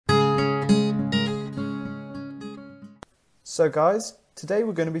So guys, today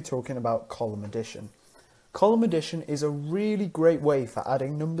we're going to be talking about column addition. Column addition is a really great way for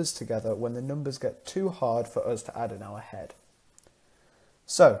adding numbers together when the numbers get too hard for us to add in our head.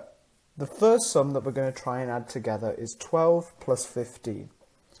 So, the first sum that we're going to try and add together is 12 plus 15.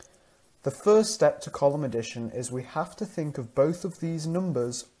 The first step to column addition is we have to think of both of these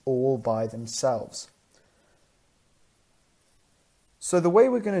numbers all by themselves. So the way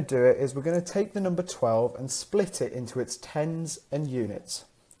we're going to do it is we're going to take the number 12 and split it into its tens and units.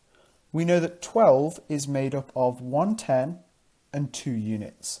 We know that 12 is made up of 1 10 and 2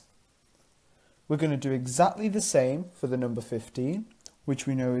 units. We're going to do exactly the same for the number 15, which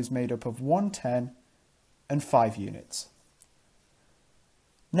we know is made up of 1 10 and 5 units.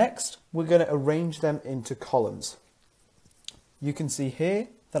 Next, we're going to arrange them into columns. You can see here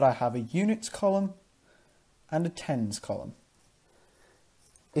that I have a units column and a tens column.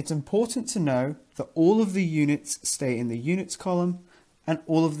 It's important to know that all of the units stay in the units column and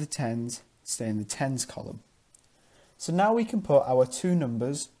all of the tens stay in the tens column. So now we can put our two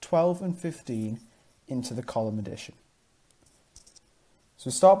numbers, 12 and 15, into the column addition. So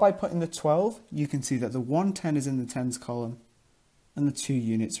start by putting the 12. You can see that the 110 is in the tens column and the 2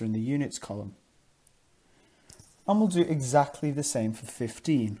 units are in the units column. And we'll do exactly the same for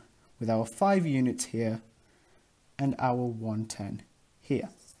 15 with our 5 units here and our 110 here.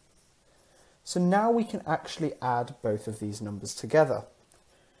 So now we can actually add both of these numbers together.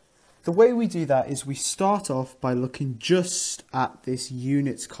 The way we do that is we start off by looking just at this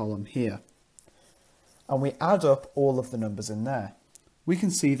units column here. And we add up all of the numbers in there. We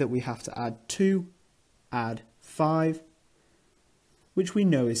can see that we have to add 2, add 5, which we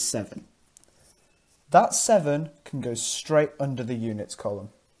know is 7. That 7 can go straight under the units column.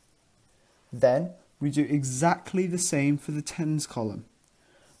 Then we do exactly the same for the tens column.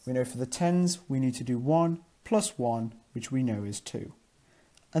 We know for the tens we need to do 1 plus 1, which we know is 2.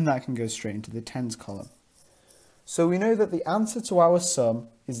 And that can go straight into the tens column. So we know that the answer to our sum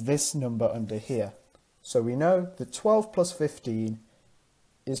is this number under here. So we know that 12 plus 15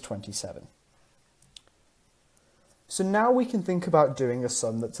 is 27. So now we can think about doing a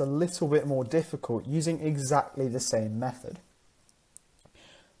sum that's a little bit more difficult using exactly the same method.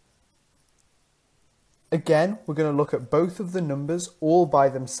 Again, we're going to look at both of the numbers all by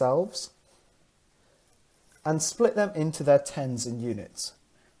themselves and split them into their tens and units.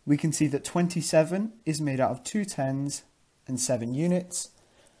 We can see that 27 is made out of 2 tens and 7 units,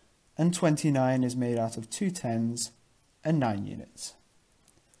 and 29 is made out of 2 tens and 9 units.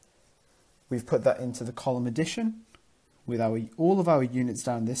 We've put that into the column addition with all of our units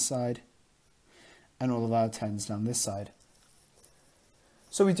down this side and all of our tens down this side.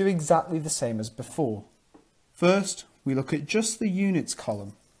 So we do exactly the same as before. First, we look at just the units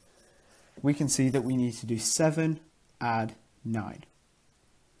column. We can see that we need to do 7 add 9.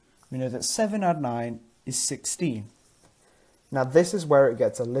 We know that 7 add 9 is 16. Now this is where it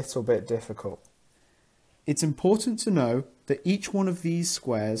gets a little bit difficult. It's important to know that each one of these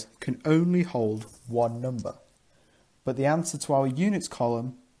squares can only hold one number. But the answer to our units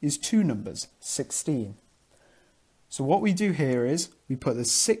column is 2 numbers, 16. So what we do here is we put the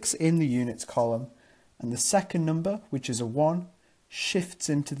 6 in the units column, and the second number, which is a 1, shifts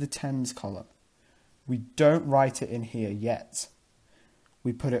into the tens column. We don't write it in here yet.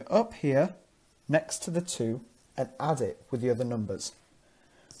 We put it up here next to the 2 and add it with the other numbers.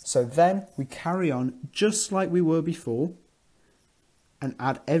 So then we carry on just like we were before and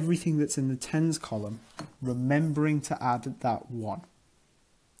add everything that's in the tens column, remembering to add that 1.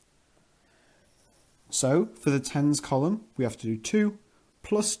 So for the tens column, we have to do 2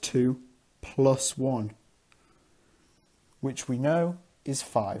 plus 2 plus 1, which we know is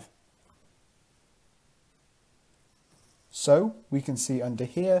 5. So we can see under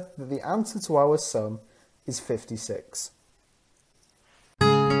here that the answer to our sum is 56.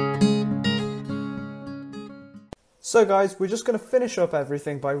 So guys, we're just going to finish up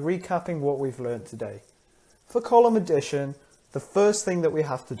everything by recapping what we've learned today. For column addition, the first thing that we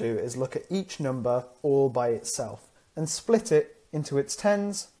have to do is look at each number all by itself and split it into its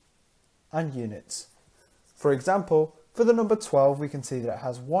tens and units. For example, for the number 12, we can see that it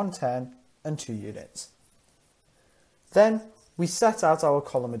has 1 10 and 2 units. Then we set out our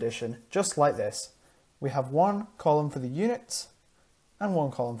column addition just like this. We have one column for the units and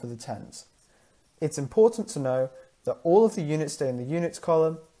one column for the tens. It's important to know that all of the units stay in the units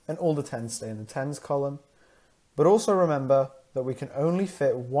column and all the tens stay in the tens column, but also remember that we can only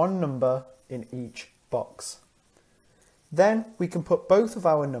fit one number in each box. Then we can put both of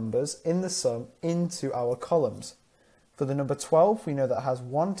our numbers in the sum into our columns. For the number 12, we know that it has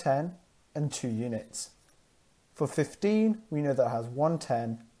 1 10 and 2 units. For 15, we know that it has 1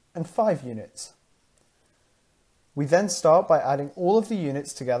 10 and 5 units. We then start by adding all of the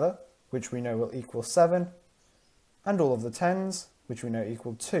units together, which we know will equal 7, and all of the tens, which we know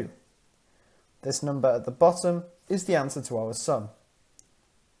equal 2. This number at the bottom is the answer to our sum.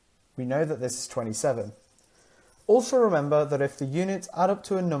 We know that this is 27. Also remember that if the units add up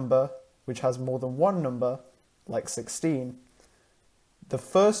to a number which has more than one number, like 16, the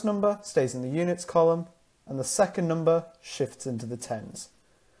first number stays in the units column and the second number shifts into the tens.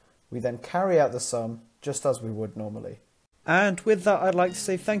 We then carry out the sum just as we would normally. And with that, I'd like to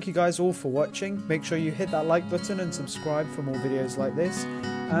say thank you guys all for watching. Make sure you hit that like button and subscribe for more videos like this,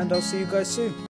 and I'll see you guys soon.